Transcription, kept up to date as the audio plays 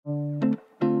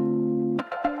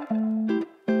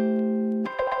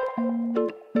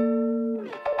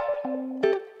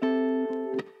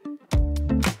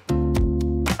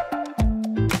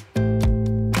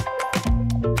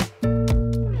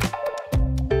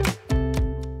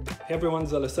Hey everyone,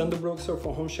 it's Alessandro Broxer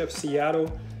from Home Chef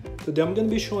Seattle. Today I'm going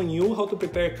to be showing you how to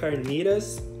prepare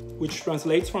carnitas, which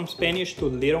translates from Spanish to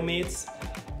little meats.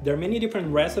 There are many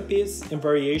different recipes and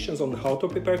variations on how to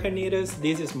prepare carnitas.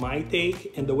 This is my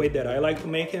take and the way that I like to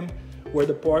make them, where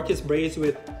the pork is braised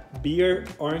with beer,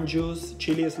 orange juice,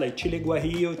 chilies like chili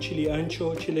guajillo, chili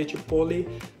ancho, chili chipotle,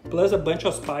 plus a bunch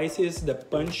of spices that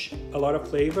punch a lot of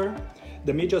flavor.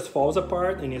 The meat just falls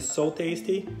apart and is so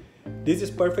tasty. This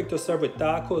is perfect to serve with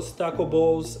tacos, taco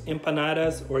bowls,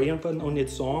 empanadas, or even on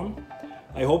its own.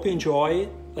 I hope you enjoy it.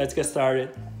 Let's get started.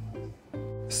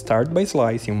 Start by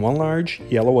slicing one large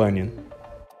yellow onion.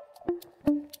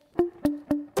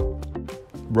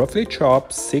 Roughly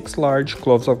chop 6 large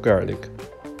cloves of garlic.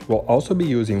 We'll also be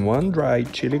using 1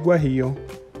 dried chili guajillo,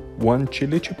 1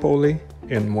 chili chipotle,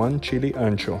 and 1 chili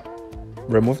ancho.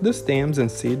 Remove the stems and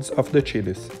seeds of the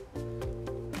chilies.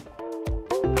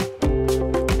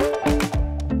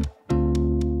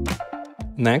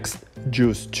 Next,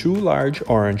 juice 2 large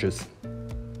oranges.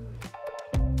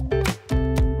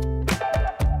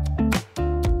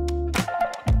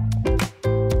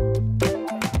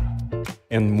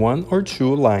 And 1 or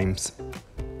 2 limes.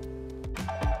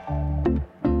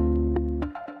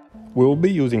 We will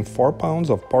be using 4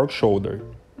 pounds of pork shoulder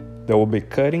that will be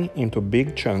cutting into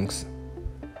big chunks.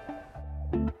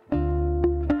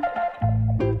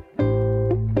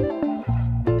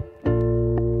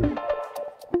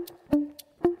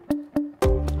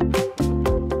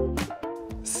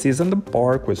 Season the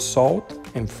pork with salt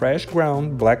and fresh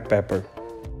ground black pepper.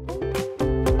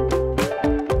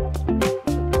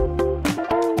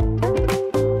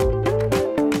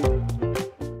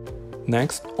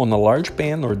 Next, on a large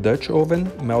pan or Dutch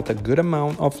oven, melt a good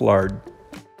amount of lard.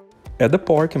 Add the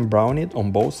pork and brown it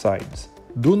on both sides.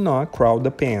 Do not crowd the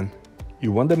pan.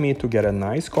 You want the meat to get a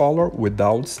nice color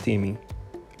without steaming.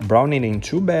 Brown it in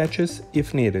 2 batches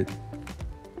if needed.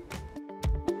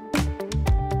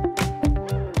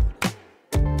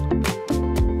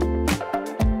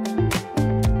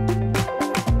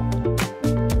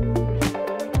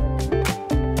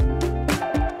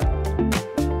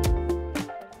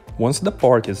 Once the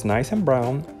pork is nice and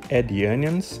brown, add the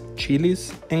onions,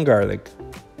 chilies, and garlic.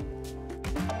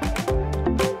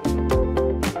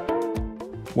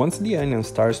 Once the onion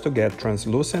starts to get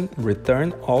translucent,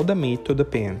 return all the meat to the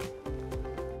pan.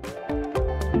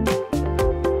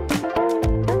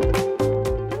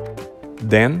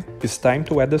 Then, it's time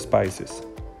to add the spices.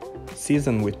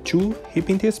 Season with 2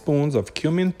 heaping teaspoons of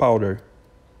cumin powder,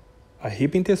 a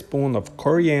heaping teaspoon of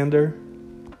coriander,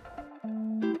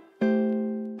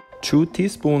 2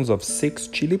 teaspoons of 6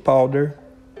 chili powder,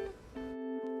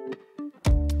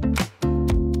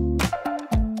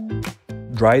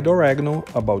 dried oregano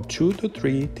about 2 to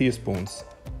 3 teaspoons,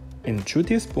 and 2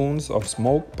 teaspoons of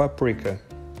smoked paprika,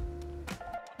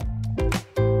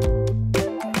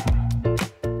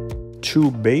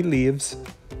 2 bay leaves.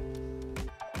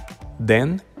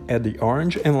 Then add the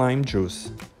orange and lime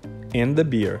juice and the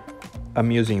beer.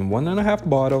 I'm using 1.5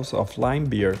 bottles of lime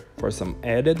beer for some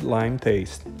added lime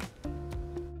taste.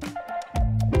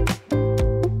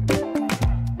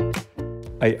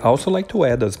 I also like to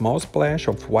add a small splash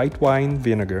of white wine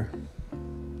vinegar.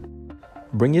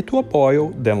 Bring it to a boil,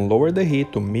 then lower the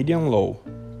heat to medium-low.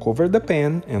 Cover the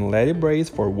pan and let it braise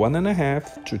for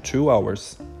 1.5 to 2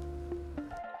 hours.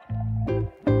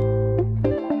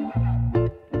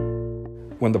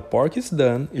 When the pork is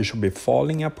done, it should be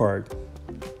falling apart.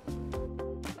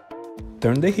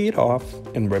 Turn the heat off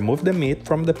and remove the meat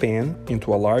from the pan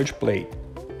into a large plate,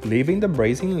 leaving the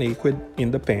braising liquid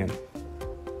in the pan.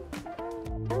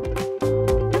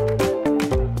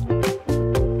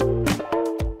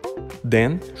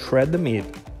 Then, shred the meat.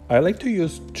 I like to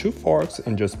use 2 forks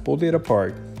and just pull it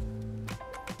apart.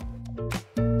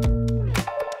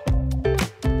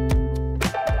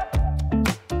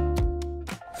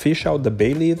 Fish out the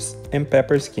bay leaves and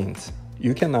pepper skins.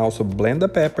 You can also blend the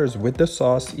peppers with the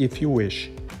sauce if you wish.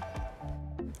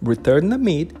 Return the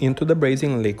meat into the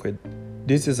braising liquid.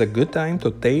 This is a good time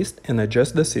to taste and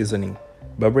adjust the seasoning.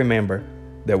 But remember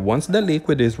that once the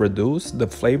liquid is reduced, the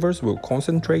flavors will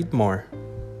concentrate more.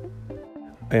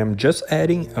 I am just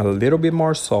adding a little bit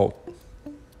more salt.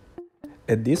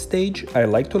 At this stage, I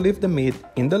like to leave the meat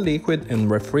in the liquid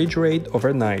and refrigerate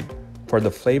overnight for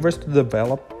the flavors to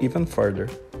develop even further.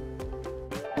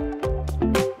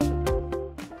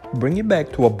 Bring it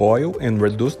back to a boil and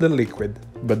reduce the liquid,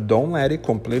 but don't let it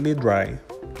completely dry.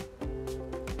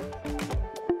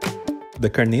 The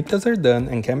carnitas are done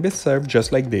and can be served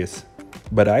just like this,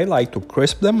 but I like to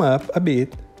crisp them up a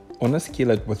bit on a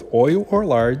skillet with oil or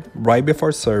lard right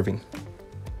before serving.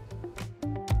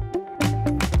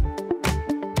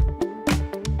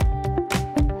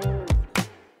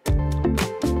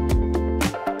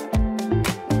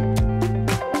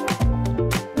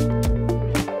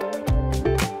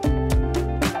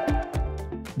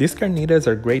 These carnitas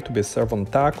are great to be served on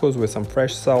tacos with some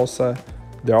fresh salsa.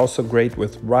 They're also great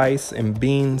with rice and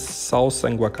beans, salsa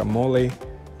and guacamole.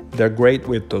 They're great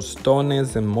with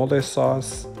tostones and mole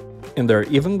sauce. And they're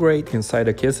even great inside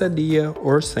a quesadilla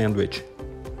or sandwich.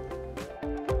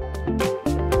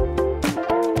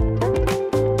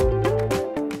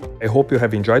 I hope you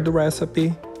have enjoyed the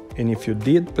recipe, and if you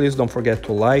did, please don't forget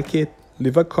to like it,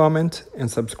 leave a comment, and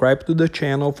subscribe to the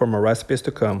channel for more recipes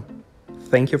to come.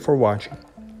 Thank you for watching.